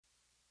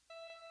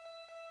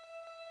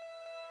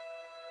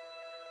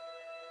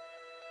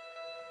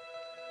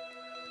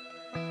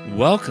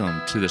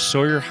Welcome to the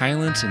Sawyer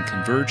Highlands and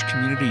Converge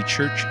Community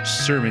Church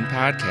Sermon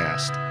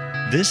Podcast.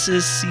 This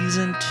is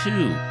Season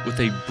 2 with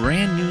a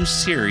brand new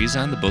series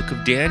on the book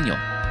of Daniel.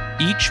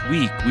 Each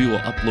week we will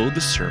upload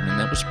the sermon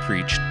that was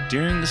preached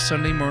during the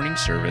Sunday morning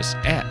service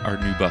at our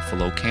New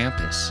Buffalo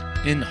campus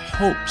in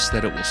hopes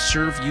that it will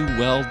serve you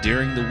well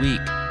during the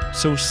week.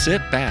 So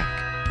sit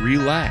back,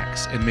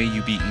 relax, and may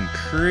you be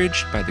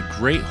encouraged by the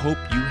great hope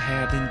you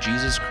have in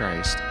Jesus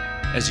Christ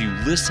as you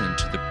listen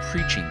to the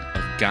preaching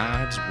of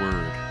God's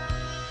Word.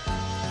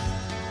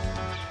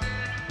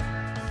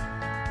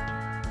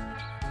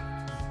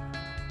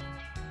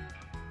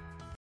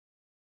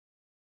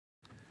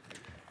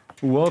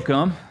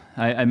 Welcome.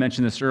 I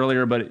mentioned this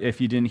earlier, but if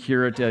you didn't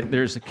hear it,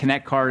 there's a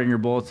Connect card in your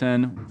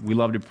bulletin. We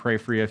love to pray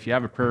for you. If you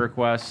have a prayer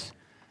request,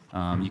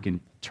 you can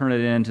turn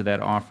it into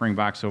that offering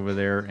box over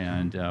there,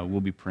 and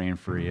we'll be praying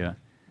for you.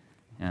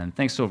 And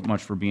thanks so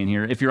much for being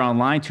here. If you're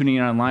online, tuning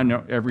in online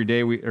every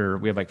day, we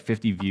have like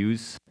 50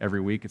 views every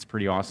week. It's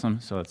pretty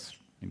awesome. So it's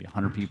maybe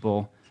 100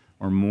 people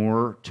or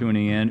more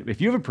tuning in. If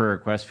you have a prayer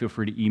request, feel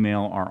free to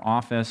email our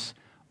office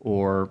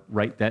or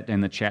write that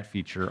in the chat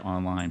feature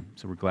online.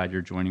 So we're glad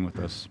you're joining with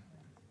us.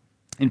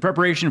 In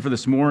preparation for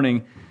this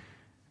morning,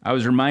 I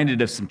was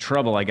reminded of some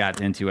trouble I got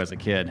into as a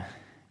kid.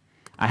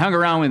 I hung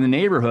around in the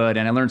neighborhood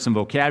and I learned some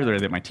vocabulary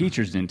that my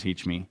teachers didn't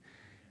teach me.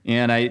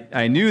 And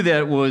I knew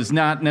that was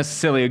not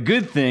necessarily a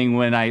good thing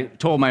when I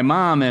told my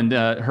mom and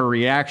her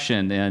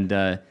reaction.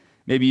 And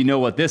maybe you know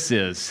what this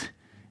is.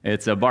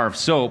 It's a bar of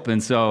soap.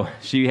 And so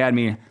she had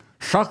me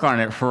suck on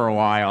it for a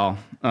while.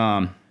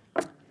 I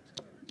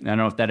don't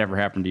know if that ever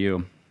happened to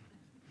you.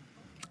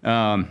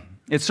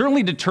 It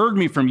certainly deterred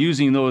me from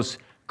using those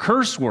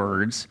curse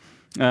words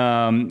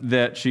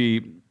that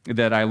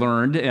I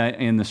learned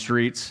in the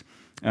streets,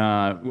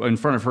 in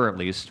front of her at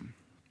least.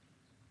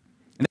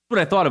 And that's what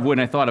I thought of when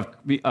I thought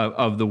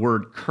of the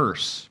word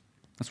curse.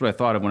 That's what I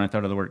thought of when I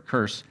thought of the word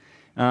curse.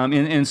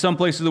 In some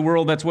places of the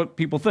world, that's what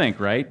people think,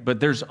 right?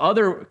 But there's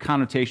other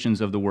connotations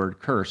of the word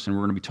curse, and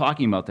we're going to be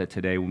talking about that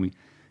today when we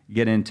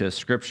get into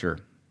Scripture.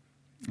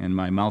 And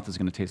my mouth is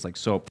going to taste like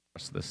soap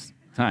this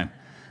time.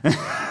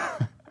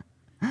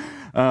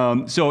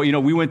 So,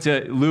 we went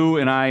to, Lou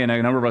and I and a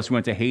number of us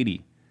went to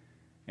Haiti,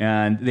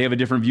 and they have a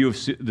different view of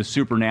the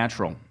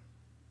supernatural.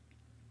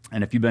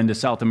 And if you've been to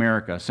South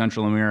America,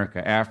 Central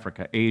America,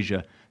 Africa,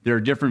 Asia, there are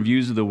different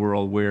views of the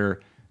world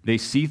where they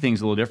see things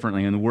a little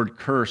differently, and the word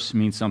curse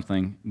means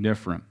something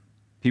different.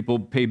 People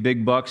pay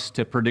big bucks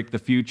to predict the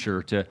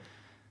future, to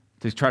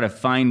try to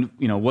find,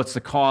 what's the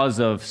cause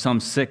of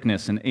some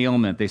sickness and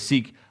ailment. They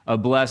seek a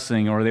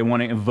blessing, or they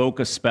want to invoke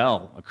a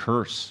spell, a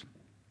curse.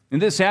 And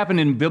this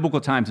happened in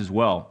biblical times as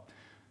well.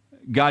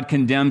 God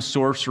condemns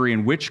sorcery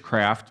and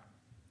witchcraft,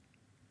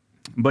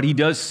 but he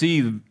does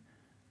see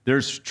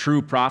there's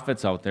true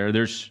prophets out there.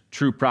 There's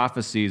true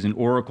prophecies and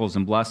oracles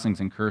and blessings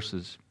and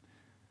curses.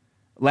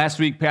 Last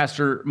week,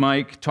 Pastor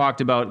Mike talked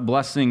about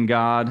blessing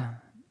God.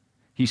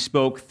 He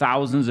spoke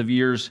thousands of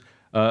years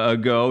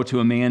ago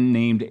to a man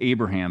named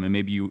Abraham, and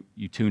maybe you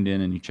tuned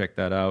in and you checked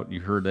that out. You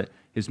heard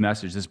his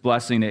message, this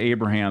blessing to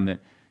Abraham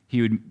that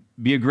he would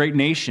be a great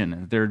nation,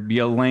 that there'd be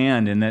a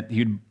land, and that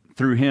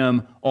through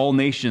him, all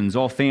nations,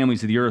 all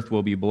families of the earth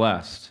will be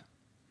blessed.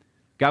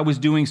 God was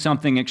doing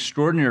something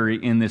extraordinary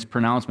in this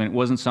pronouncement. It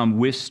wasn't some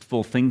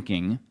wistful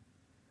thinking.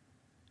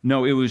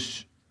 No, it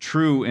was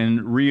true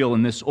and real.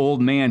 And this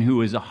old man who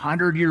was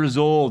 100 years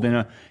old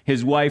and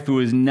his wife who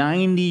was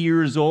 90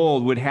 years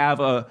old would have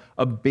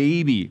a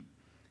baby.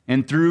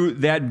 And through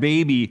that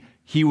baby,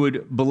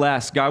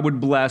 God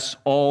would bless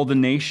all the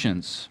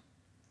nations,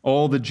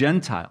 all the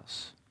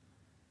Gentiles.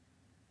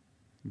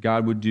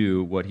 God would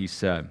do what he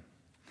said.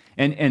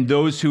 And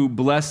those who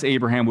bless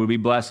Abraham would be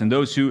blessed, and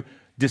those who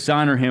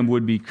dishonor him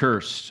would be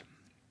cursed.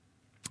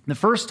 The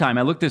first time,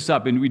 I looked this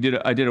up, and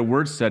I did a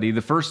word study.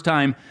 The first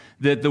time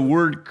that the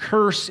word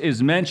curse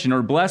is mentioned,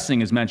 or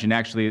blessing is mentioned,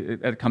 actually,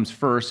 it comes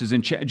first, is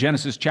in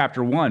Genesis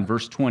chapter 1,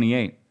 verse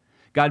 28.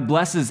 God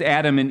blesses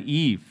Adam and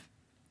Eve.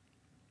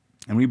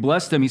 And we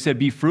blessed them. He said,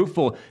 be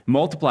fruitful,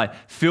 multiply,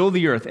 fill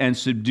the earth, and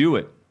subdue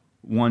it.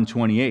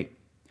 1:28.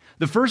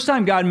 The first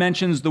time God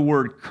mentions the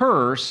word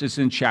curse is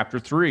in chapter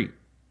 3.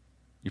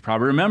 You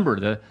probably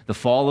remember the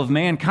fall of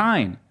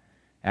mankind.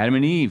 Adam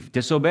and Eve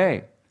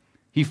disobey.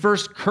 He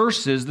first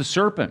curses the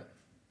serpent.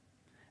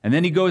 And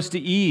then he goes to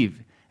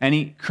Eve, and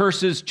he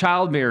curses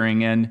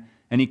childbearing, and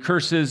he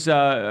curses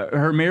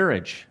her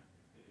marriage,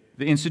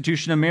 the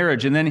institution of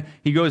marriage. And then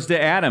he goes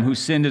to Adam, who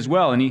sinned as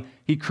well, and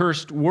he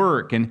cursed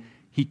work, and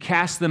he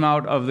cast them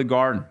out of the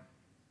garden.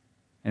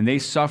 And they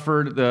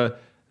suffered the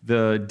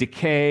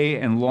decay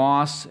and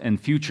loss and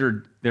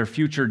their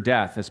future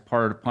death as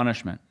part of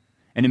punishment.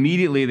 And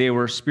immediately they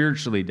were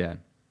spiritually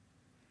dead.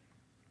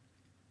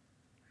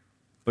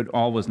 But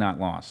all was not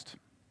lost.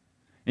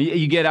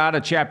 You get out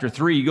of chapter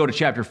 3, you go to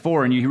chapter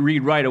 4, and you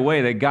read right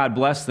away that God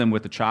blessed them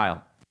with a child.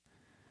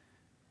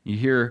 You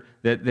hear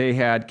that they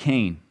had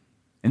Cain.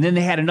 And then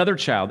they had another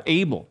child,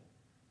 Abel.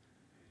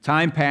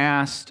 Time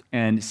passed,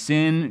 and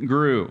sin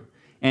grew.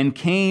 And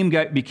Cain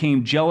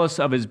became jealous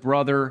of his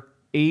brother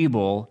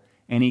Abel,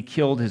 and he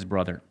killed his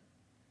brother.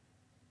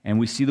 And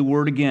we see the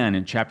word again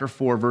in chapter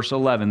 4, verse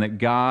 11, that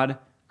God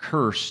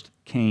cursed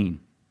Cain.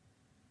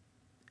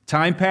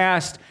 Time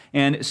passed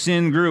and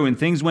sin grew, and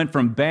things went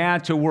from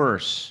bad to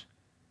worse.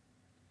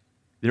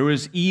 There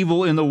was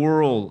evil in the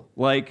world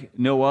like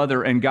no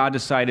other, and God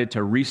decided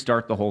to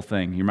restart the whole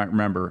thing. You might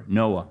remember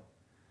Noah.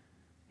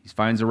 He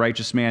finds a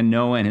righteous man,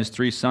 Noah, and his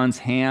 3 sons,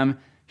 Ham,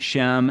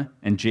 Shem,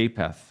 and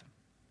Japheth.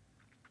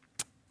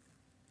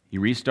 He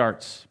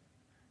restarts.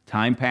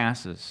 Time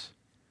passes,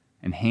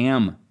 and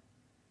Ham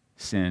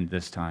sinned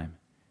this time,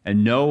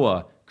 and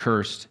Noah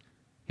cursed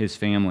his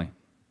family.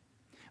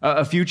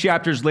 A few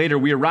chapters later,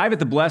 we arrive at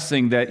the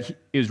blessing that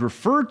is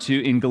referred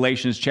to in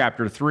Galatians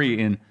chapter 3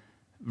 in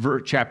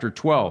chapter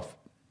 12.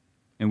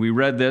 And we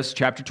read this,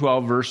 chapter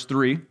 12, verse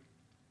 3.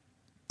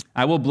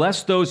 I will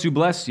bless those who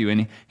bless you,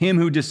 and him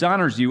who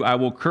dishonors you I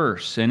will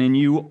curse, and in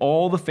you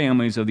all the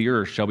families of the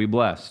earth shall be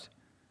blessed.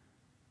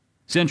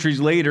 Centuries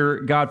later,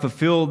 God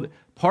fulfilled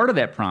part of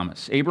that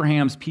promise.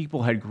 Abraham's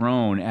people had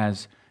grown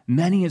as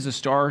many as the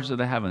stars of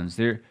the heavens.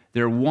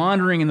 They're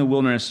wandering in the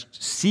wilderness,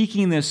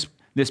 seeking this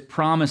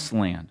promised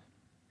land.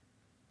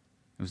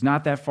 It was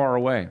not that far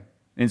away.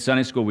 In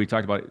Sunday school, we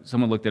talked about it.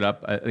 Someone looked it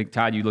up. I think,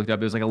 Todd, you looked it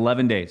up. It was like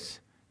 11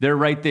 days. They're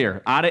right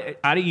there. Out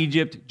of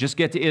Egypt, just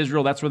get to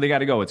Israel. That's where they got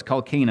to go. It's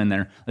called Canaan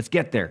there. Let's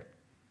get there.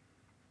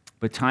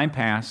 But time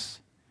passed,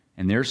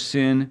 and their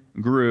sin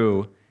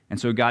grew, and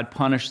so God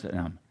punished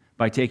them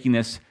by taking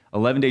this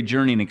 11-day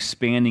journey and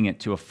expanding it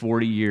to a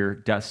 40-year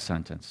death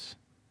sentence.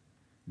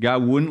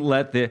 God wouldn't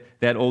let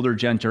that older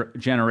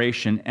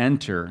generation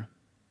enter.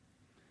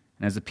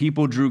 And as the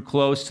people drew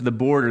close to the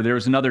border, there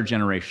was another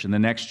generation, the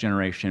next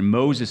generation.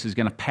 Moses is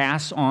going to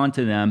pass on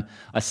to them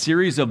a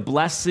series of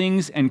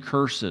blessings and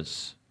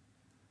curses.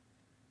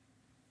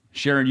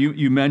 Sharon,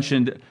 you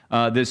mentioned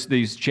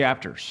these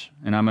chapters,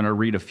 and I'm going to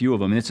read a few of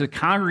them. And it's a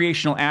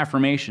congregational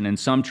affirmation. In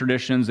some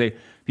traditions,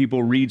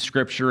 people read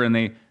Scripture,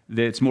 and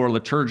it's more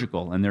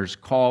liturgical, and there's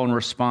call and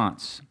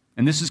response.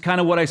 And this is kind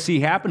of what I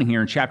see happening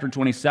here in chapter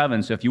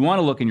 27. So if you want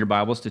to look in your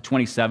Bibles to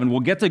 27,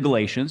 we'll get to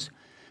Galatians.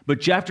 But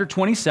chapter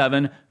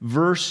 27,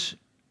 verse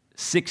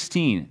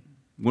 16.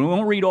 We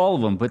won't read all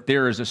of them, but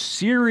there is a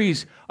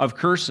series of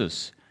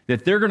curses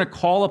that they're going to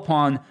call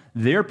upon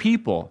their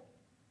people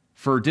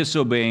for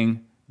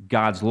disobeying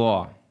God's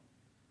law,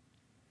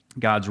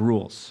 God's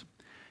rules.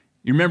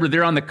 You remember,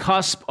 they're on the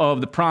cusp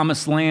of the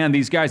promised land.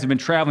 These guys have been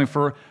traveling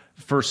for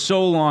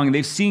so long, and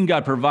they've seen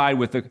God provide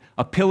with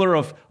a pillar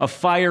of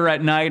fire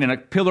at night and a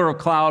pillar of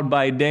cloud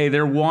by day.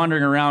 They're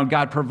wandering around.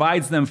 God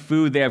provides them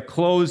food. They have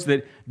clothes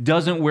that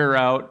doesn't wear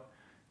out.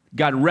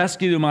 God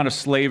rescued them out of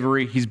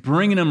slavery. He's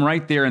bringing them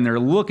right there, and they're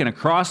looking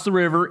across the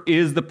river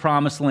is the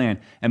promised land.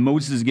 And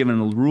Moses is giving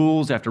them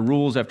rules after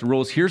rules after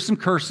rules. Here's some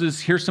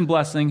curses. Here's some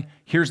blessing.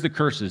 Here's the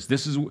curses.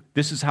 This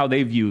is how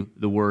they view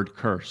the word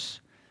curse.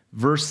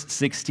 Verse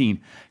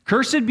 16,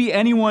 cursed be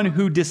anyone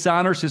who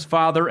dishonors his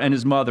father and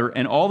his mother,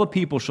 and all the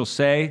people shall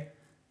say,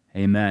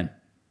 Amen.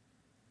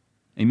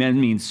 Amen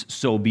means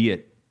so be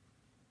it.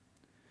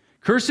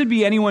 Cursed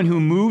be anyone who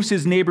moves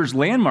his neighbor's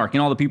landmark,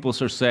 and all the people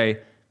shall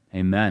say,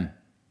 Amen.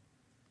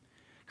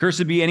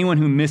 Cursed be anyone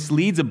who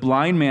misleads a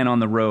blind man on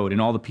the road,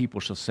 and all the people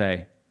shall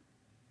say,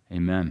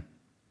 Amen.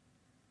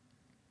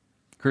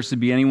 Cursed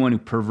be anyone who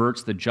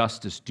perverts the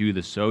justice due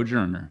the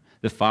sojourner,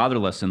 the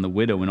fatherless, and the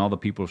widow, and all the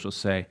people shall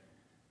say,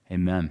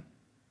 Amen.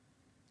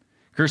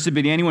 Cursed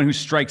be anyone who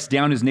strikes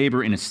down his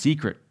neighbor in a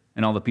secret,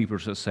 and all the people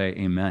shall say,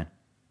 Amen.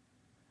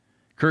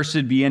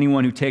 Cursed be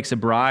anyone who takes a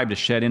bribe to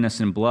shed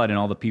innocent blood, and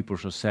all the people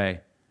shall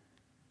say,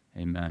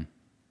 Amen.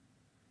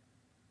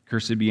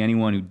 Cursed be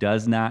anyone who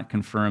does not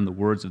confirm the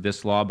words of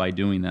this law by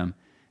doing them,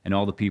 and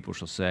all the people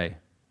shall say,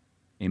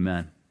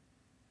 Amen.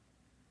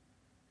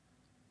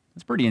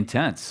 That's pretty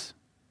intense.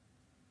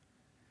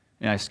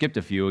 Yeah, I skipped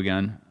a few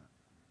again.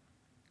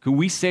 Could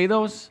we say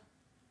those?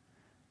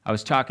 I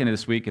was talking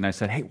this week, and I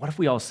said, hey, what if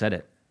we all said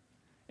it?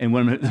 And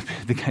when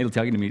the guy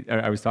talking to me,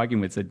 I was talking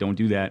with, said, don't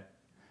do that.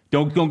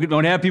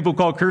 Don't have people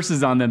call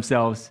curses on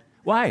themselves.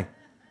 Why?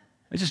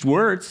 It's just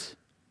words.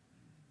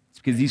 It's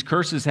because these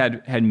curses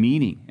had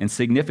meaning and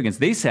significance.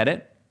 They said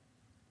it.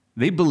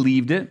 They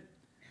believed it.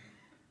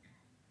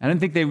 I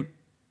didn't think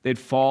they'd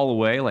fall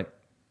away. Like,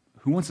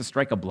 who wants to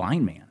strike a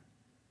blind man?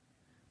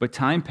 But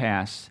time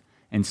passed,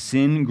 and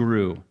sin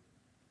grew.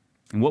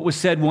 And what was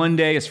said one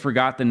day is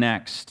forgot the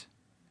next.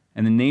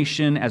 And the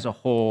nation as a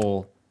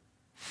whole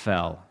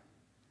fell.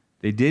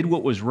 They did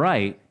what was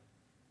right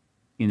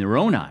in their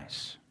own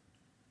eyes,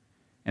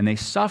 and they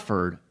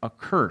suffered a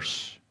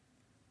curse.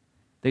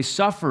 They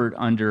suffered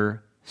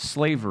under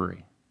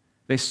slavery.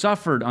 They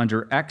suffered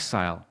under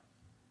exile.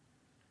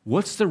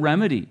 What's the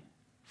remedy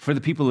for the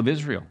people of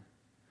Israel?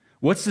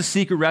 What's the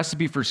secret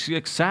recipe for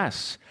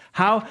success?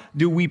 How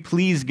do we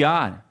please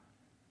God?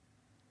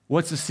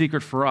 What's the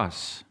secret for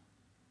us?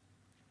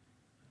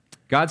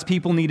 God's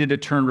people needed to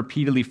turn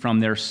repeatedly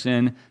from their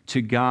sin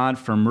to God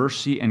for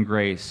mercy and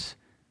grace.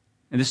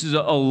 And this is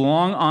a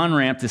long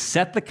on-ramp to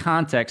set the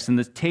context and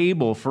the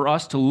table for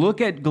us to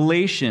look at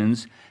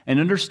Galatians and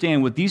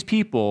understand what these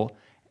people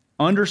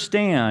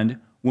understand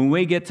when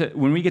we get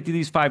to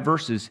these 5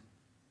 verses,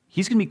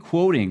 he's going to be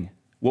quoting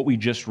what we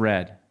just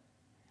read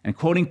and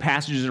quoting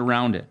passages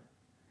around it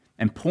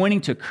and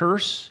pointing to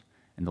curse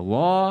and the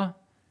law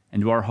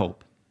and to our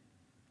hope.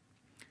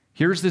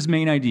 Here's this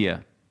main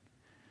idea.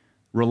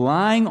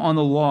 Relying on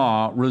the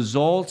law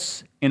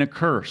results in a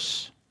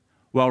curse,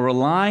 while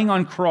relying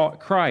on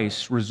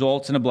Christ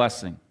results in a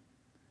blessing.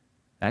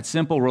 That's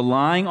simple.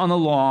 Relying on the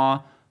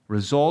law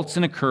results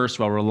in a curse,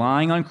 while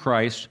relying on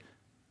Christ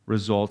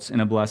results in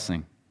a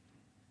blessing.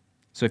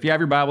 So if you have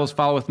your Bibles,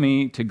 follow with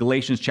me to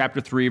Galatians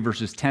chapter 3,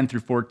 verses 10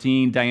 through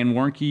 14. Diane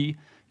Warnke,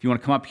 if you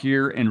want to come up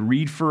here and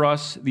read for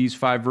us these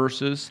 5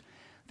 verses.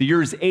 The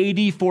year is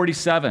AD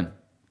 47,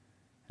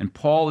 and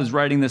Paul is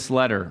writing this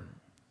letter,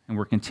 and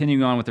we're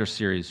continuing on with our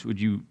series. Would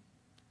you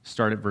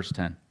start at verse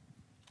 10?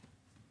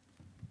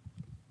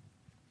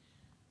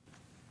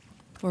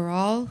 For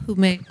all who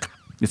make...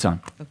 It's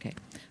on. Okay.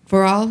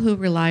 For all who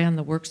rely on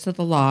the works of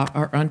the law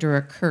are under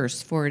a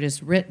curse, for it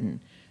is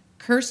written,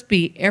 "Cursed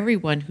be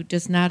everyone who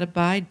does not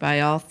abide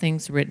by all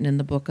things written in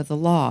the book of the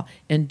law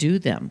and do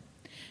them."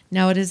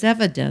 Now it is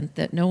evident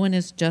that no one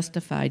is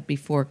justified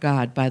before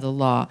God by the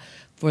law,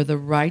 for the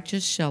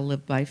righteous shall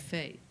live by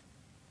faith.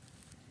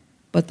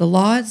 But the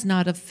law is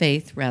not of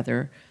faith,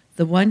 rather,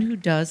 the one who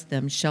does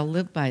them shall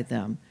live by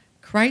them.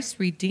 Christ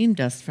redeemed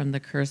us from the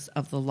curse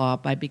of the law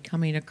by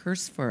becoming a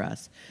curse for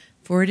us.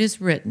 For it is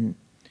written,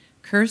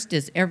 "Cursed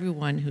is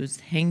everyone who's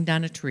hanged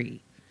on a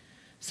tree,"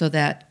 so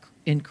that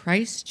in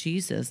Christ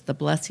Jesus the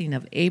blessing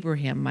of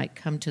Abraham might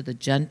come to the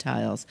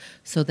Gentiles,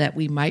 so that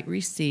we might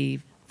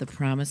receive the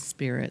promised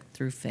Spirit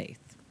through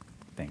faith.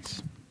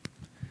 Thanks.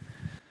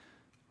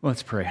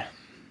 Let's pray.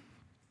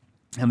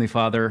 Heavenly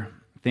Father,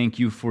 thank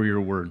you for your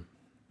word.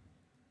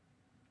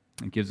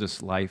 It gives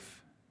us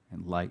life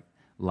and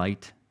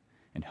light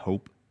and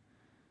hope.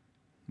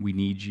 We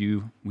need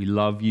you. We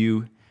love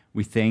you.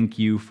 We thank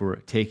you for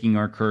taking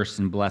our curse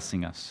and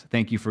blessing us.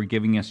 Thank you for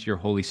giving us your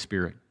Holy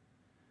Spirit.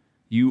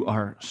 You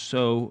are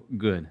so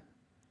good.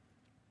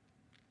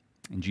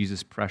 In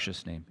Jesus'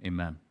 precious name,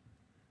 amen.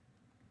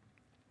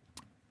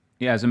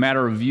 Yeah, as a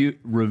matter of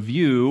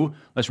review,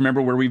 let's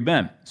remember where we've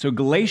been. So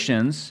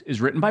Galatians is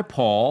written by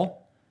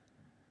Paul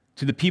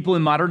to the people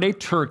in modern-day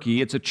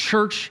Turkey. It's a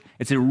church,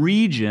 it's a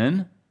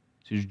region,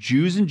 so there's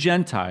Jews and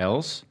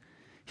Gentiles.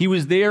 He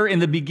was there in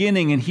the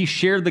beginning, and he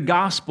shared the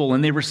gospel,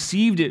 and they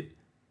received it.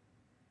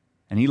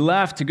 And he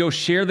left to go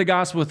share the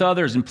gospel with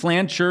others and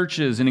plant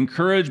churches and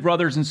encourage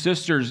brothers and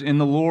sisters in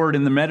the Lord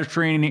in the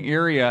Mediterranean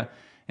area.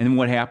 And then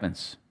what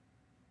happens?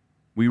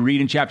 We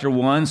read in chapter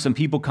 1, some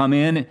people come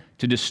in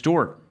to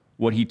distort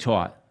what he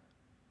taught.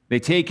 They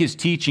take his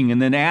teaching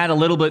and then add a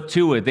little bit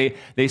to it.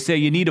 They say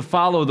you need to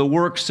follow the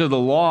works of the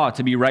law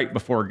to be right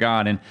before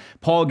God. And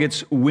Paul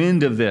gets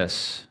wind of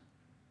this.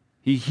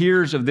 He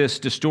hears of this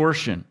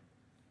distortion.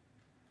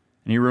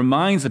 And he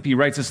reminds them, he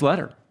writes this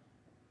letter.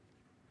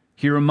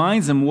 He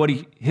reminds them what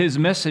his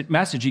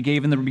message he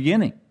gave in the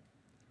beginning.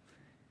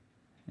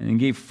 And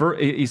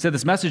he said,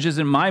 this message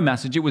isn't my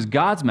message, it was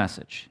God's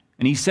message.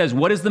 And he says,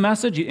 what is the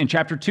message? In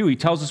chapter 2, he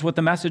tells us what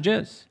the message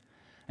is.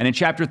 And in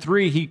chapter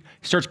 3, he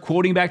starts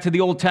quoting back to the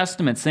Old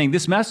Testament, saying,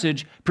 this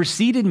message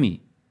preceded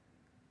me.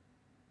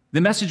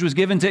 The message was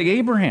given to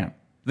Abraham.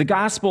 The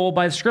gospel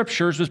by the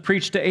scriptures was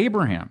preached to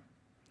Abraham.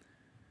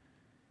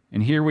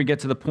 And here we get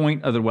to the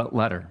point of the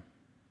letter.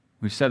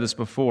 We've said this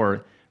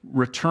before.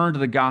 Return to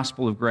the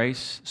gospel of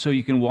grace so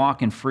you can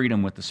walk in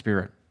freedom with the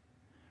Spirit.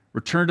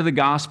 Return to the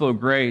gospel of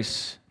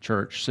grace,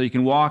 church, so you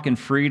can walk in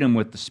freedom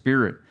with the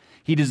Spirit.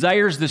 He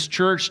desires this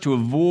church to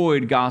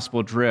avoid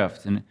gospel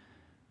drift, and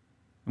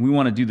we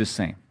want to do the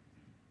same.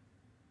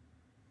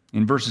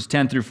 In verses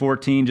 10 through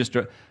 14, just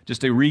a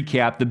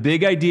recap, the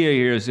big idea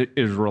here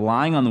is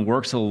relying on the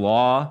works of the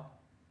law.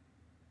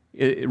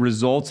 It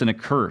results in a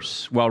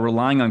curse, while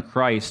relying on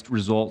Christ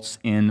results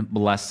in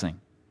blessing.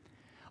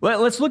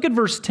 Let's look at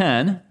verse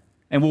 10,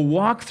 and we'll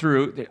walk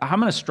through. I'm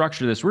going to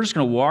structure this. We're just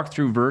going to walk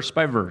through verse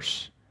by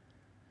verse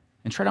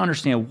and try to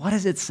understand what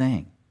is it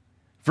saying.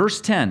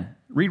 Verse 10,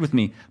 read with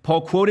me.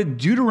 Paul quoted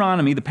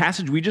Deuteronomy, the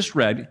passage we just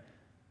read.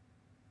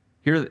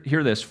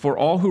 Hear this. For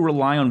all who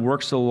rely on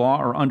works of the law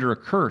are under a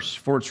curse,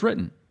 for it's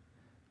written,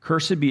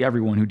 "Cursed be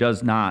everyone who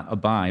does not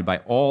abide by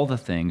all the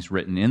things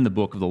written in the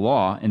book of the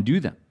law and do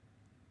them."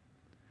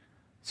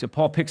 So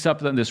Paul picks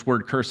up on this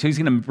word curse. He's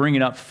going to bring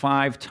it up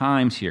 5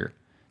 times here.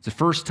 It's the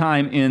first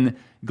time in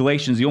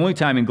Galatians, the only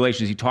time in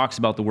Galatians he talks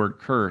about the word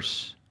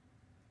curse.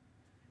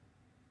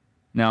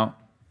 Now,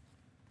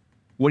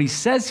 what he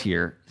says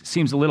here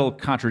seems a little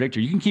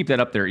contradictory. You can keep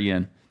that up there,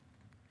 Ian.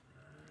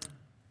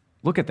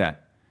 Look at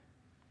that.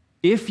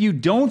 If you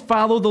don't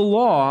follow the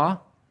law,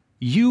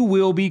 you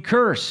will be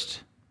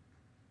cursed.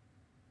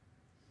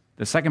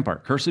 The second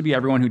part, cursed be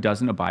everyone who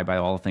doesn't abide by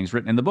all the things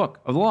written in the book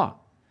of the law.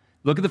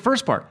 Look at the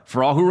first part.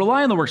 For all who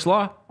rely on the works of the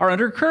law are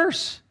under a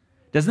curse.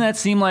 Doesn't that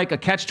seem like a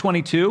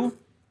catch-22?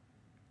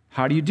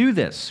 How do you do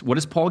this? What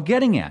is Paul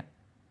getting at?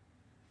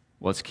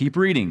 Well, let's keep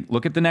reading.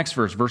 Look at the next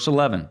verse, verse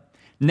 11.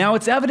 Now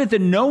it's evident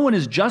that no one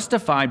is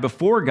justified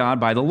before God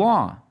by the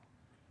law,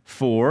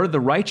 for the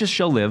righteous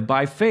shall live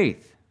by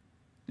faith.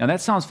 Now that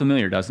sounds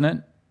familiar, doesn't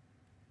it?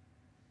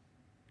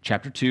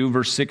 Chapter 2,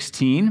 verse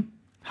 16.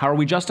 How are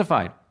we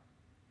justified?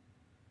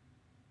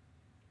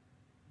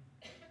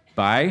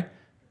 By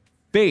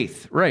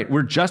faith. Right.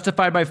 We're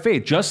justified by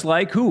faith, just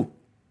like who?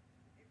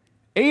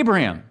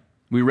 Abraham.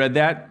 We read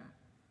that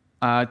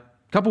a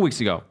couple weeks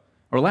ago,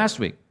 or last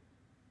week.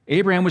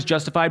 Abraham was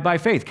justified by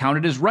faith,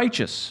 counted as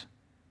righteous.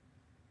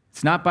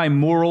 It's not by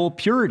moral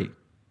purity.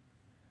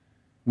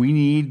 We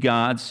need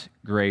God's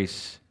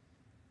grace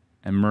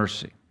and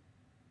mercy.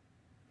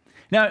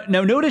 Now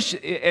notice,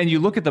 and you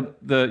look at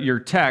your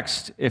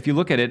text, if you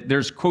look at it,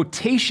 there's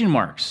quotation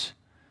marks.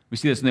 We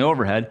see this in the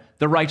overhead.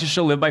 The righteous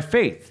shall live by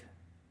faith.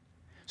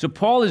 So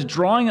Paul is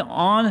drawing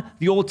on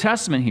the Old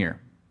Testament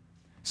here.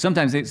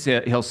 Sometimes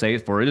he'll say,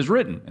 for it is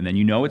written, and then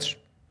you know it's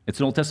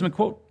an Old Testament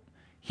quote.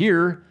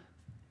 Here,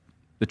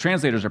 the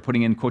translators are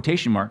putting in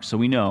quotation marks, so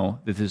we know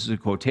that this is a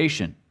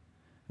quotation.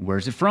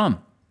 Where's it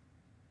from?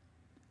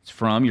 It's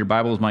from, your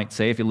Bibles might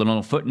say, if you look on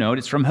a footnote,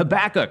 it's from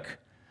Habakkuk,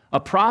 a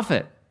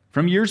prophet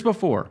from years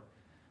before.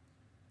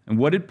 And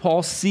what did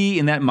Paul see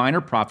in that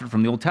minor prophet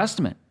from the Old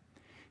Testament?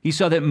 He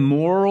saw that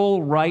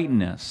moral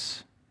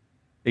rightness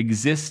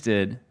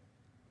existed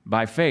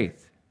by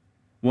faith.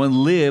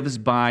 One lives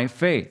by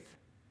faith.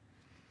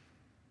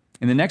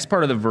 In the next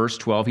part of the verse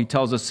 12, he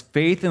tells us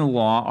faith and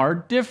law are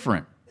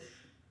different.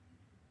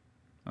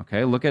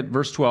 Okay, look at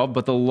verse 12.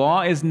 But the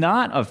law is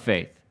not of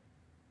faith.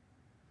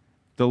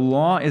 The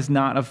law is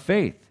not of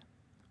faith.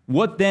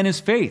 What then is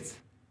faith?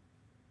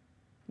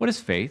 What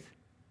is faith?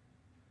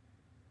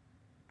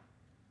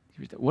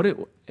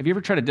 Have you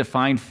ever tried to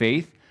define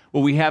faith?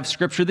 Well, we have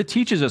scripture that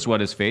teaches us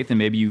what is faith, and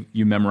maybe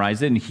you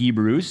memorize it in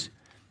Hebrews.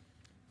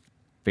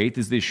 Faith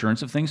is the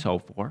assurance of things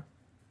hoped for,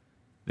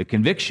 the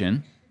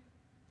conviction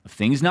of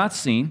things not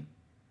seen.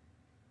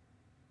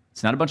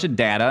 It's not a bunch of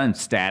data and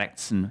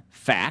statics and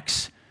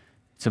facts.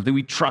 It's something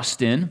we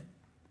trust in.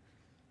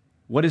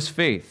 What is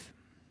faith?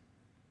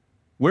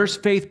 Where's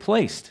faith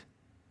placed?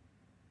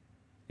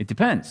 It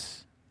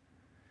depends.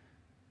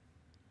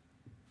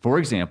 For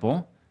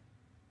example,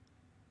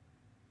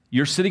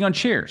 you're sitting on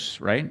chairs,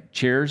 right?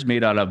 Chairs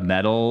made out of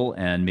metal,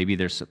 and maybe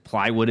there's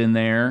plywood in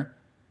there.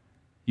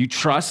 You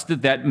trust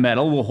that that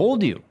metal will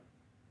hold you.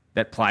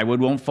 That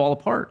plywood won't fall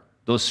apart.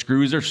 Those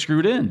screws are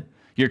screwed in.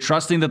 You're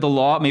trusting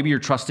that maybe you're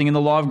trusting in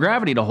the law of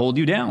gravity to hold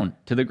you down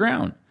to the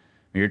ground.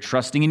 Or you're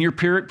trusting in your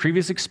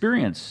previous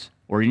experience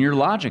or in your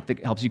logic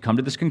that helps you come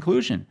to this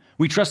conclusion.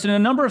 We trust in a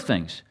number of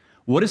things.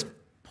 What is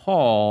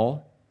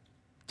Paul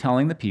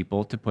telling the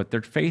people to put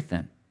their faith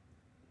in?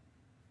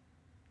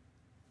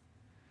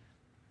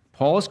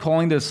 Paul is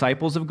calling the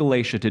disciples of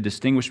Galatia to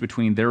distinguish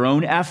between their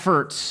own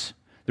efforts,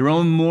 their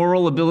own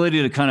moral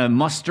ability to kind of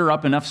muster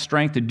up enough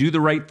strength to do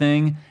the right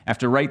thing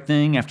after right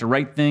thing after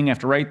right thing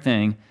after right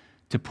thing,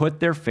 to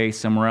put their faith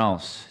somewhere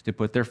else, to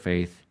put their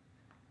faith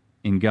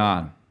in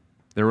God.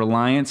 Their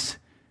reliance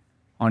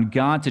on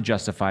God to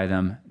justify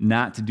them,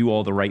 not to do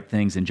all the right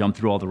things and jump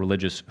through all the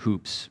religious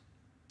hoops.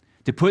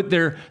 To put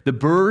the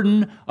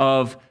burden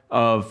of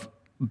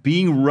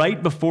being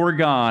right before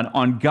God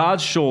on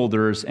God's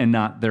shoulders and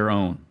not their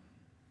own.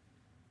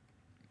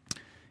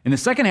 In the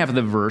second half of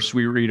the verse,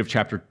 we read of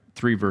chapter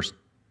 3, verse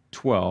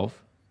 12,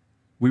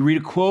 we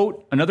read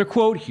another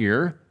quote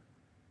here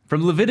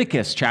from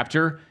Leviticus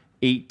chapter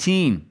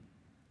 18.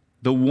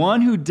 The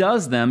one who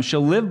does them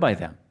shall live by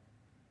them.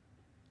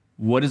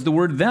 What is the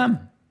word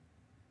them?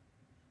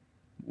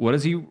 What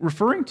is he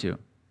referring to?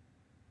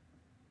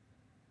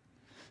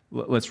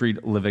 Let's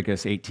read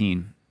Leviticus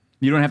 18.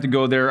 You don't have to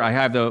go there. I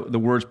have the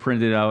words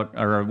printed out,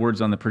 or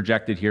words on the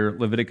projected here.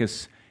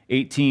 Leviticus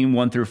 18,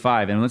 1 through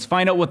 5. And let's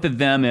find out what the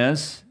them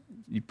is.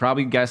 You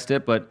probably guessed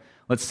it, but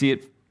let's see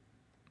it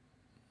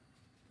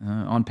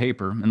on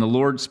paper. And the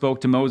Lord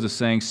spoke to Moses,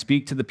 saying,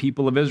 speak to the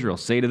people of Israel.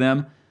 Say to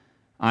them,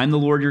 I'm the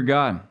Lord your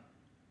God.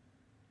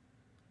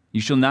 You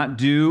shall not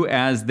do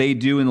as they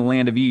do in the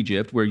land of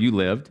Egypt, where you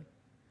lived,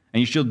 and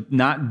you shall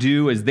not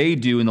do as they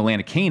do in the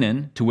land of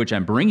Canaan, to which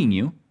I'm bringing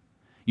you.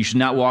 You shall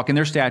not walk in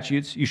their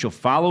statutes. You shall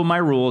follow my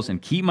rules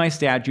and keep my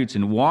statutes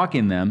and walk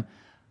in them.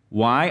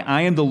 Why?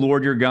 I am the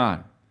Lord your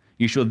God.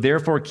 You shall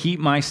therefore keep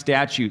my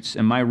statutes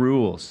and my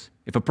rules.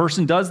 If a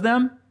person does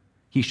them,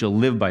 he shall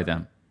live by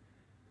them.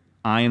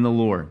 I am the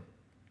Lord.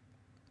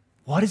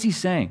 What is he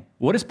saying?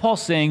 What is Paul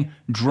saying,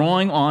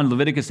 drawing on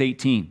Leviticus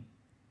 18?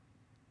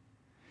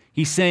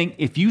 He's saying,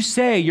 if you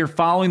say you're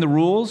following the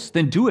rules,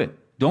 then do it.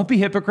 Don't be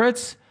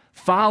hypocrites.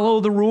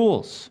 Follow the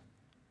rules.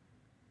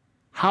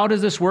 How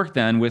does this work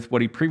then with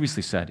what he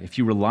previously said? If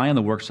you rely on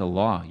the works of the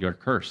law, you're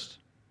cursed.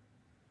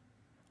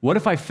 What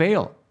if I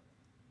fail?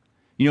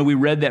 You know, we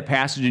read that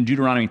passage in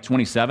Deuteronomy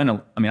 27.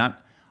 I mean,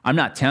 I'm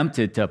not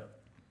tempted to,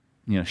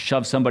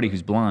 shove somebody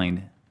who's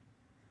blind.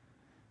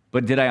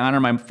 But did I honor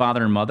my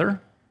father and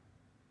mother?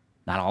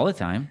 Not all the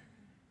time.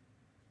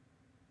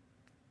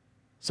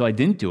 So I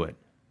didn't do it.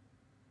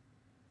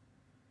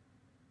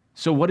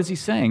 So what is he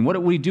saying? What do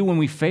we do when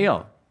we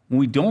fail, when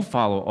we don't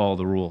follow all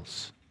the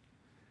rules?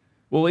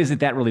 Well,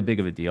 isn't that really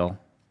big of a deal?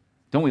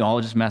 Don't we all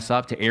just mess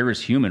up? To err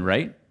is human,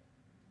 right?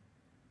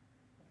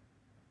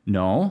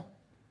 No.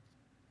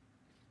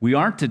 We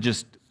aren't to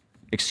just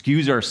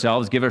excuse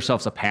ourselves, give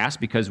ourselves a pass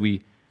because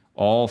we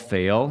all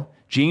fail.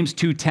 James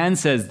 2:10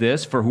 says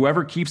this, for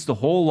whoever keeps the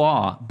whole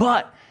law,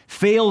 but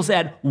fails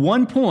at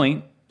one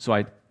point, so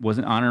I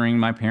wasn't honoring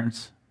my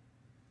parents.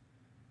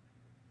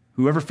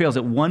 Whoever fails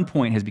at one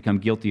point has become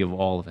guilty of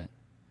all of it.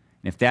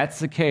 And if that's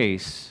the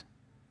case,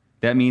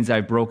 that means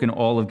I've broken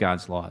all of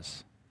God's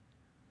laws.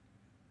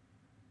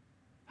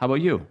 How about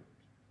you?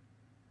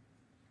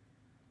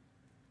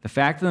 The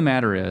fact of the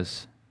matter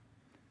is,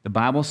 the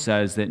Bible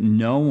says that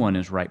no one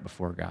is right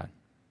before God.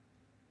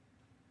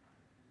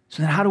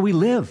 So then how do we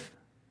live?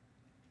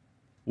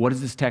 What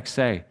does this text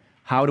say?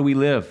 How do we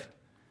live?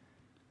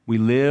 We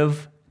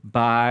live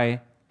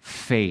by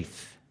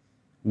faith.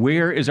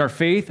 Where is our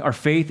faith? Our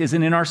faith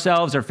isn't in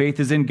ourselves. Our faith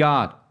is in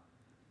God.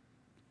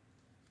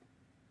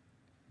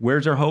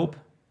 Where's our hope?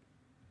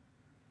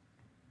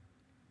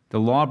 The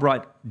law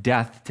brought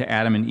death to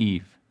Adam and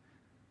Eve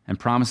and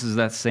promises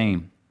that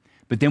same.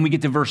 But then we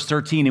get to verse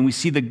 13 and we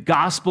see the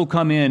gospel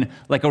come in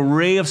like a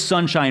ray of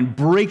sunshine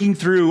breaking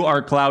through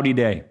our cloudy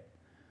day.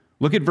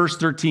 Look at verse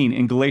 13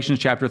 in Galatians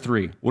chapter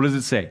 3. What does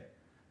it say?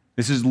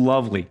 This is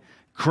lovely.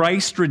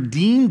 Christ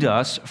redeemed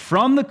us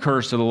from the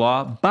curse of the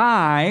law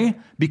by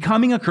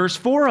becoming a curse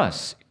for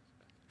us.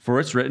 For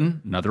it's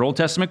written, another Old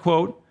Testament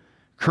quote,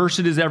 cursed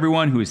is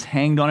everyone who is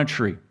hanged on a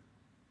tree.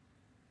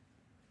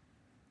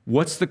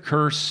 What's the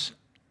curse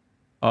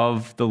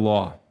of the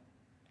law?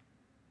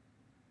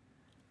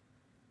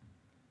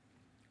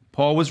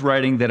 Paul was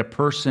writing that a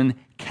person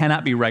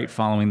cannot be right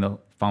following the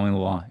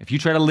law. If you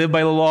try to live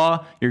by the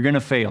law, you're going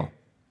to fail.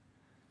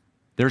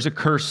 There's a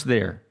curse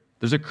there.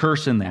 There's a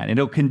curse in that.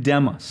 It'll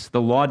condemn us.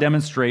 The law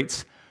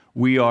demonstrates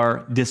we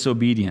are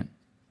disobedient.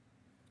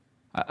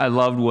 I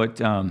loved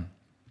what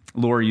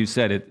Laura, you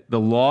said. The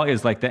law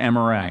is like the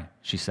MRI,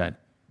 she said.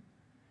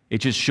 It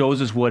just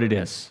shows us what it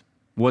is,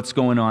 what's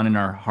going on in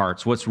our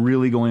hearts, what's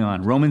really going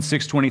on. Romans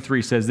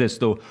 6:23 says this,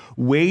 the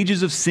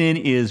wages of sin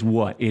is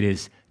what? It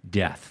is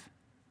death.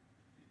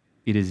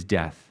 It is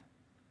death.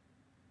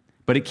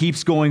 But it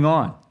keeps going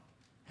on.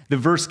 The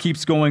verse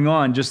keeps going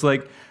on, just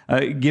like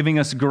giving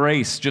us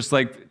grace, just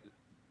like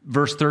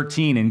verse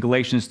 13 in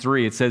Galatians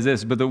 3. It says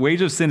this, but the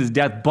wage of sin is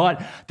death,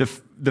 but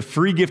the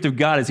free gift of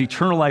God is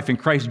eternal life in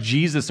Christ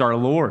Jesus our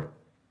Lord.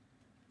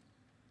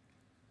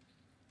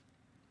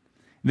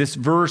 This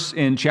verse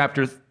in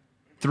chapter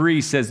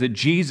 3 says that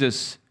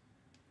Jesus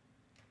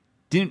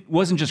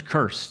wasn't just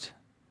cursed,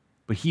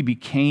 but he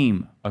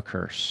became a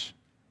curse,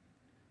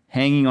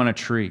 hanging on a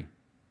tree.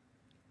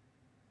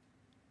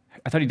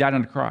 I thought he died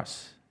on a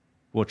cross.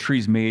 Well,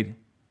 crosses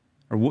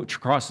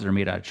are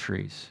made out of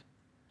trees.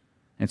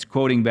 And it's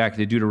quoting back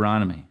to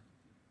Deuteronomy.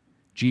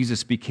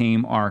 Jesus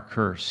became our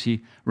curse.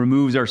 He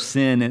removes our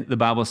sin, the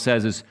Bible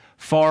says, as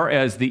far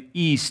as the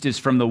east is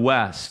from the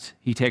west.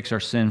 He takes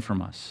our sin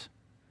from us.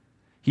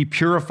 He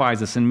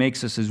purifies us and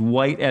makes us as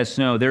white as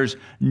snow. There's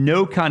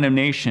no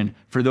condemnation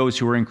for those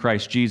who are in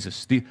Christ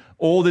Jesus. The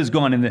old is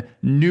gone and the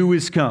new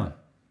is come.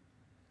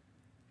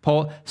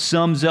 Paul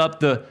sums up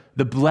the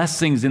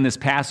blessings in this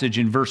passage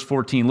in verse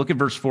 14. Look at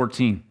verse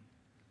 14.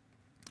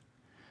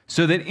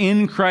 So that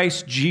in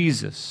Christ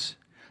Jesus,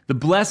 the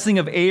blessing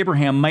of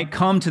Abraham might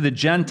come to the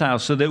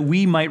Gentiles so that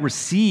we might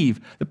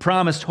receive the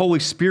promised Holy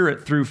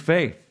Spirit through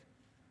faith.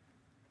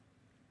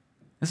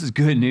 This is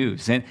good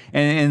news.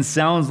 And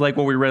sounds like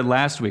what we read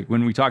last week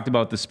when we talked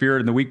about the Spirit,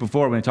 and the week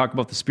before when we talked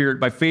about the Spirit.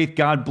 By faith,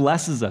 God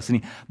blesses us,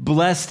 and he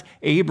blessed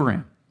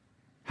Abraham.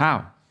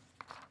 How?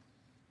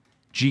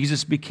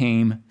 Jesus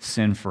became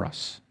sin for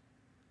us.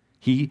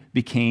 He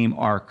became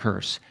our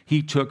curse.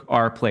 He took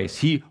our place.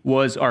 He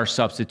was our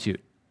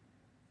substitute.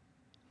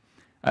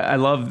 I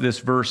love this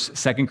verse,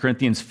 2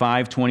 Corinthians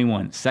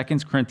 5:21.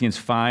 2 Corinthians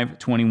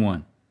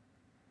 5:21.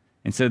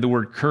 Instead of the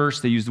word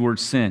curse, they use the word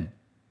sin.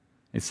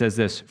 It says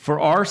this, for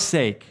your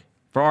sake,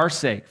 God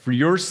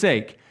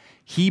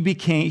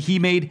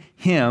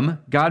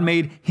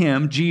made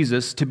him,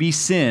 Jesus, to be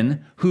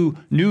sin, who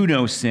knew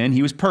no sin.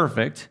 He was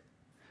perfect,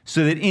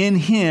 so that in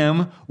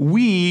him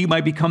we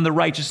might become the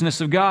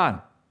righteousness of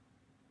God.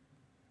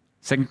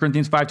 2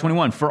 Corinthians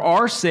 5:21, for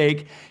our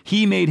sake,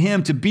 he made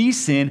him to be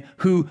sin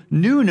who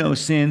knew no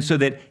sin, so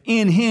that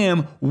in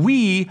him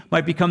we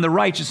might become the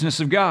righteousness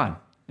of God.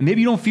 And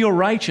maybe you don't feel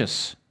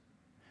righteous,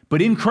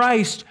 but in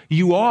Christ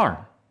you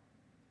are.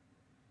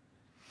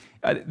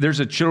 There's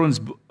a children's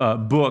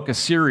book, a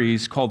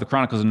series called The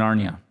Chronicles of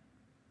Narnia.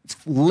 It's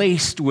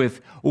laced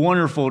with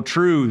wonderful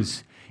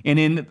truths. And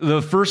in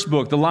the first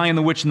book, The Lion,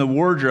 the Witch, and the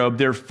Wardrobe,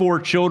 there are 4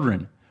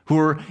 children who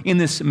are in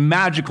this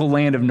magical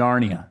land of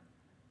Narnia.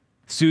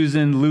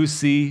 Susan,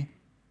 Lucy,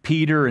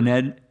 Peter,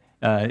 and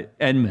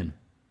Edmund.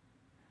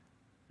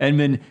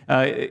 Edmund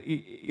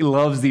he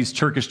loves these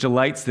Turkish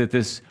delights that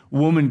this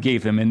woman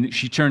gave him, and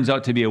she turns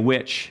out to be a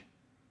witch.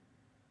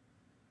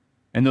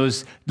 And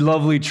those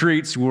lovely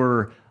treats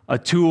were a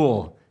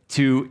tool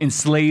to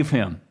enslave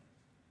him.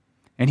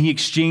 And he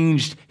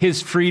exchanged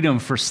his freedom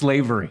for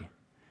slavery.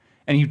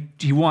 And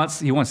he wants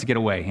to get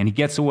away. And he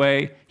gets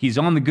away. He's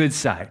on the good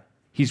side.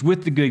 He's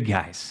with the good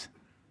guys.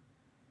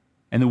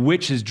 And the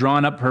witch has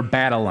drawn up her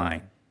battle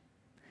line.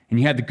 And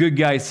you had the good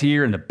guys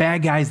here and the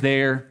bad guys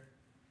there.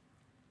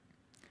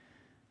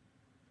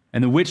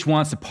 And the witch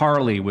wants to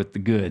parley with the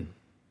good,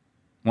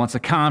 wants a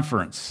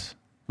conference,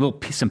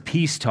 some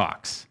peace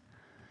talks.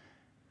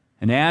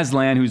 And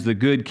Aslan, who's the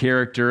good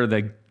character,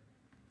 the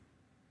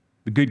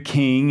good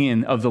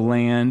king of the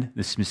land,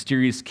 this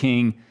mysterious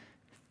king,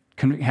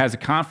 has a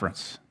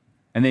conference.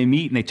 And they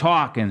meet and they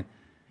talk, and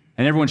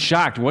everyone's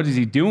shocked. What is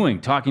he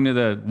doing? Talking to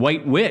the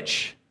white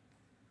witch.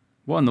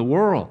 What in the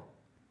world?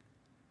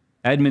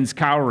 Edmund's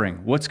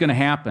cowering. What's going to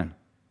happen?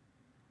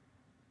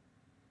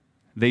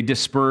 They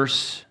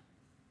disperse.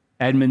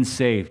 Edmund's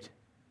saved.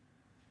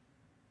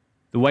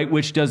 The white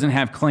witch doesn't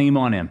have claim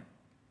on him.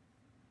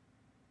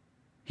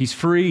 He's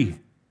free.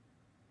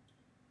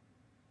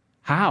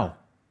 How?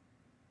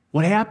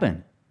 What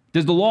happened?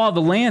 Does the law of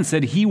the land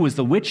said he was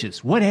the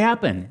witches? What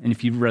happened? And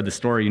if you've read the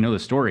story, you know the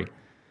story.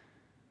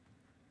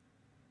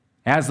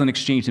 Aslan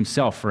exchanged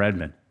himself for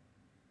Edmund.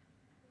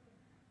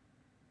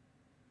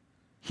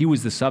 He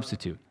was the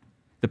substitute,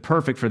 the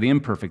perfect for the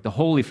imperfect, the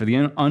holy for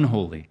the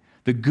unholy,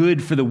 the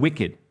good for the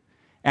wicked.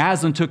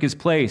 Aslan took his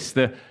place.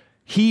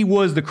 He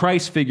was the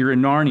Christ figure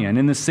in Narnia, and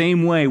in the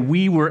same way,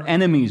 we were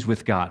enemies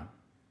with God.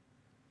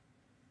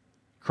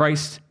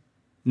 Christ,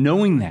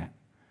 knowing that,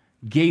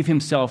 gave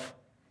himself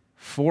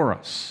for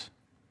us.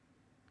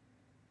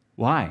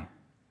 Why?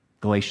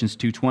 Galatians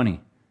 2:20,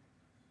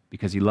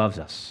 because he loves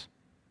us.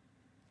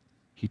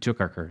 He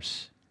took our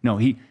curse. No,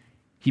 he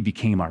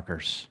became our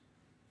curse.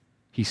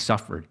 He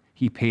suffered.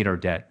 He paid our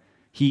debt.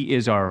 He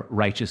is our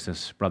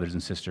righteousness, brothers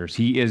and sisters.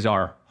 He is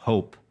our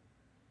hope.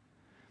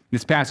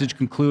 This passage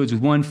concludes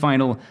with one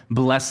final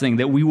blessing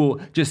that we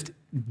will just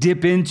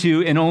dip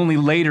into, and only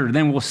later,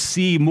 then we'll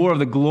see more of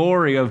the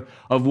glory of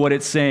what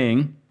it's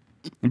saying.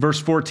 In verse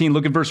 14,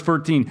 look at verse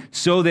 14.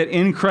 So that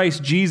in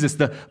Christ Jesus,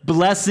 the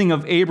blessing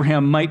of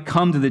Abraham might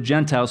come to the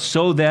Gentiles,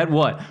 so that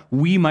what?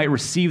 We might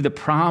receive the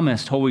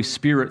promised Holy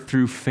Spirit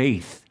through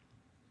faith.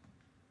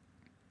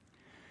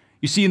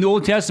 You see, in the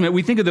Old Testament,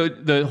 we think of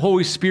the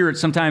Holy Spirit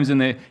sometimes in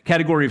the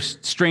category of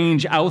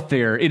strange out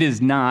there. It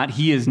is not.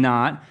 He is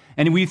not.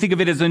 And we think of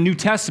it as a New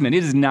Testament.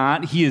 It is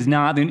not. He is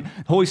not. The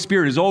Holy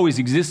Spirit has always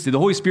existed. The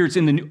Holy Spirit's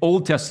in the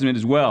Old Testament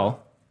as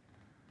well.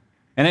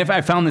 And if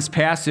I found this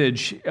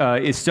passage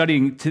is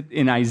studying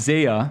in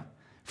Isaiah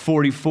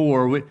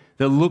 44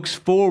 that looks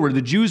forward.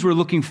 The Jews were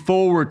looking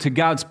forward to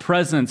God's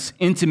presence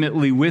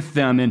intimately with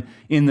them and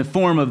in the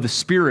form of the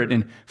Spirit.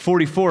 And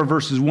 44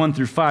 verses 1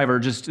 through 5 are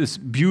just this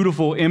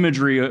beautiful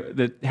imagery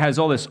that has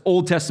all this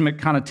Old Testament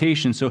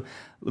connotation. So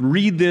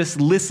read this,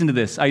 listen to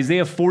this.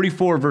 Isaiah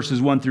 44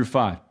 verses 1 through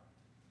 5.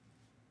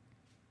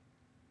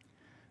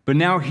 But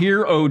now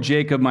hear, O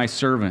Jacob, my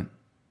servant,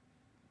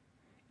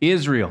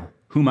 Israel,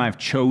 whom I've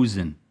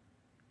chosen.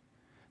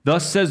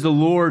 Thus says the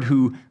Lord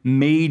who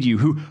made you,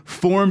 who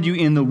formed you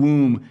in the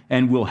womb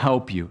and will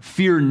help you.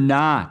 Fear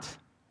not,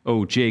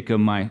 O Jacob,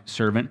 my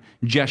servant,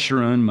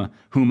 Jeshurun,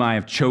 whom I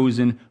have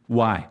chosen.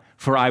 Why?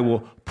 For I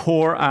will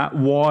pour out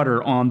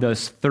water on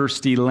this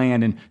thirsty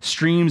land and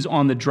streams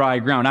on the dry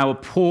ground. I will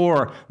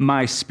pour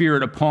my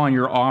spirit upon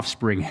your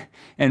offspring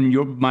and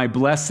my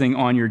blessing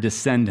on your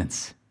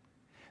descendants.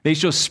 They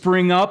shall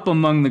spring up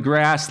among the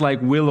grass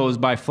like willows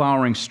by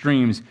flowering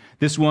streams.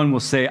 This one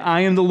will say,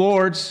 I am the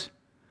Lord's.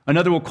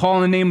 Another will call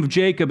on the name of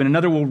Jacob, and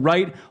another will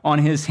write on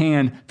his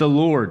hand, the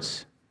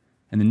Lord's,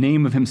 and the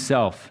name of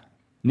himself,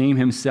 name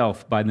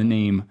himself by the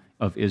name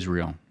of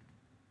Israel.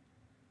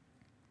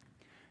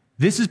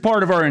 This is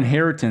part of our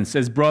inheritance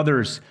as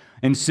brothers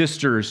and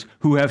sisters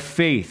who have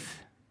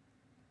faith.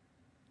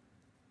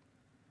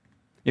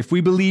 If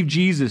we believe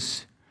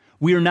Jesus,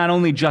 we are not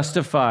only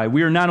justified,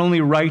 we are not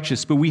only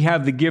righteous, but we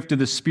have the gift of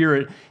the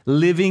Spirit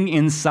living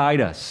inside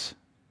us.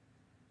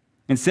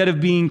 Instead of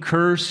being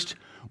cursed,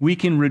 we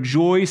can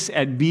rejoice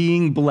at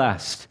being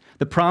blessed.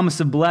 The promise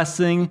of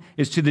blessing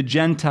is to the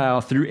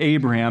Gentile through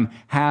Abraham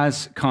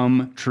has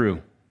come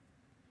true.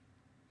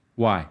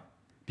 Why?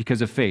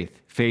 Because of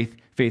faith. Faith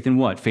in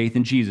what? Faith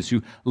in Jesus,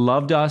 who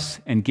loved us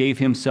and gave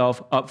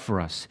himself up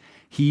for us.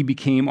 He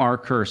became our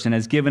curse and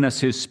has given us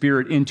his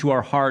Spirit into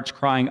our hearts,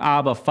 crying,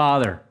 Abba,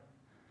 Father.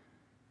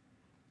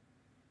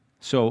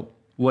 So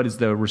what is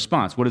the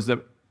response? What is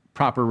the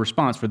proper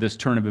response for this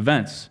turn of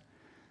events?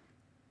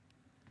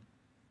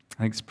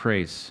 I think it's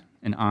praise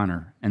and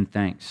honor and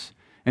thanks.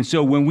 And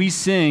so when we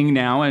sing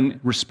now in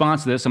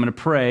response to this, I'm going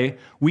to pray,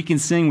 we can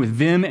sing with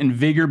vim and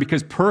vigor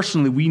because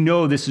personally we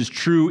know this is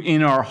true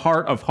in our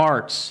heart of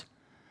hearts,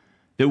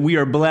 that we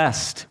are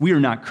blessed. We are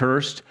not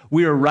cursed.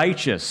 We are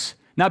righteous,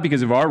 not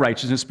because of our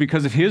righteousness,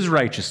 because of his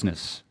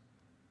righteousness.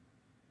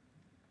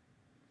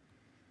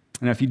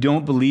 And if you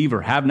don't believe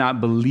or have not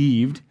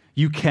believed,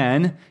 you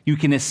can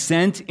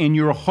assent in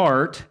your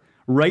heart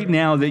right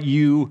now that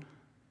you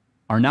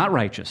are not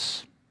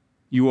righteous.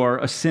 You are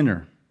a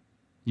sinner.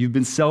 You've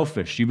been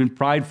selfish. You've been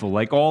prideful,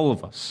 like all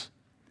of us.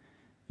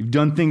 You've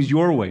done things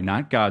your way,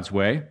 not God's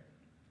way.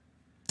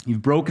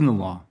 You've broken the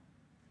law.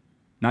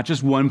 Not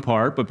just one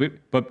part,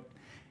 but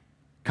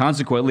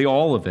consequently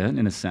all of it,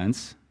 in a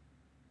sense.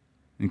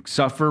 And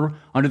suffer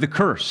under the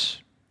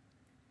curse,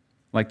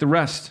 like the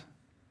rest.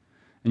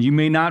 And you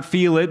may not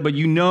feel it, but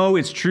you know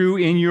it's true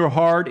in your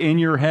heart, in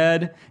your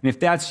head. And if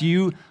that's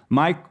you,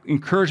 my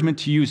encouragement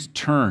to you is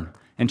turn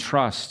and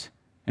trust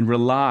and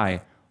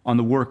rely on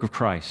the work of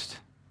Christ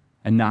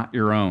and not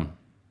your own.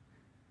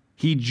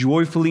 He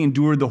joyfully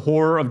endured the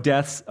horror of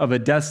a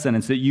death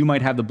sentence that you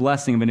might have the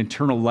blessing of an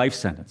eternal life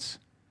sentence.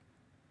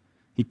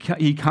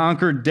 He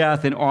conquered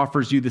death and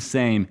offers you the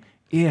same.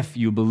 If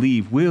you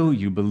believe, will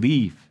you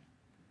believe?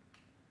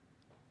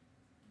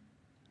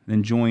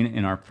 Then join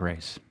in our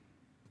praise.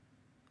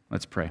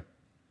 Let's pray.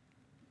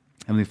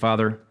 Heavenly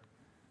Father,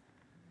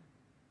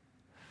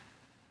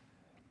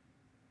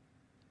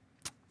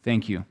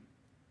 thank you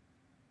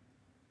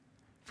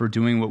for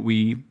doing what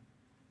we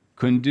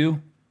couldn't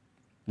do,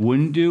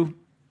 wouldn't do,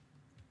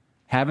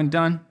 haven't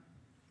done.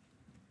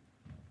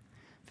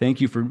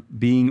 Thank you for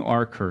being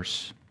our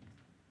curse,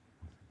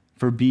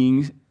 for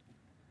being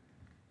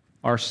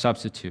our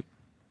substitute.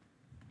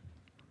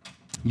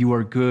 You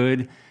are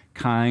good,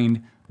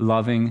 kind,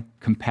 loving,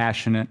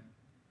 compassionate.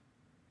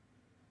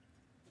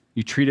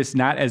 You treat us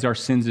not as our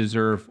sins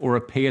deserve or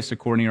repay us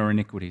according to our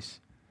iniquities.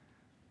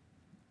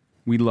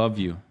 We love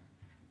you,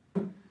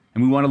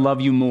 and we want to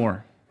love you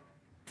more.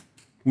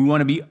 We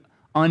want to be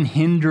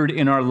unhindered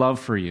in our love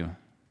for you.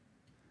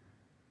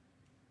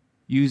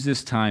 Use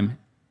this time.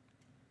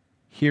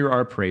 Hear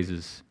our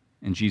praises.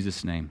 In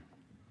Jesus' name,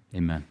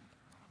 amen.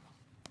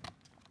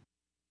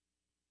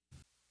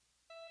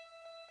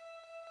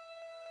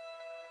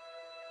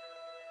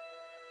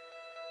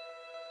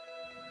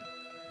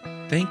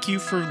 Thank you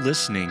for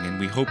listening, and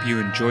we hope you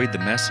enjoyed the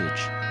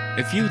message.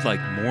 If you'd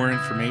like more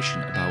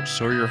information about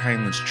Sawyer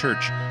Highlands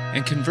Church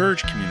and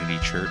Converge Community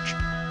Church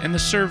and the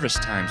service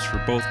times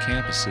for both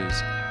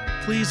campuses,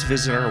 please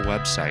visit our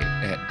website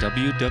at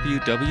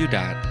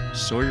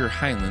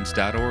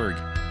www.sawyerhighlands.org.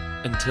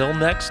 Until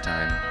next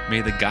time,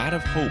 may the God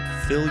of hope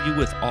fill you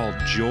with all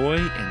joy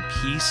and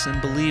peace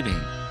in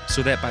believing,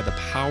 so that by the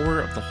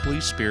power of the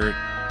Holy Spirit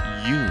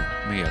you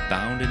may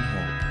abound in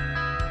hope.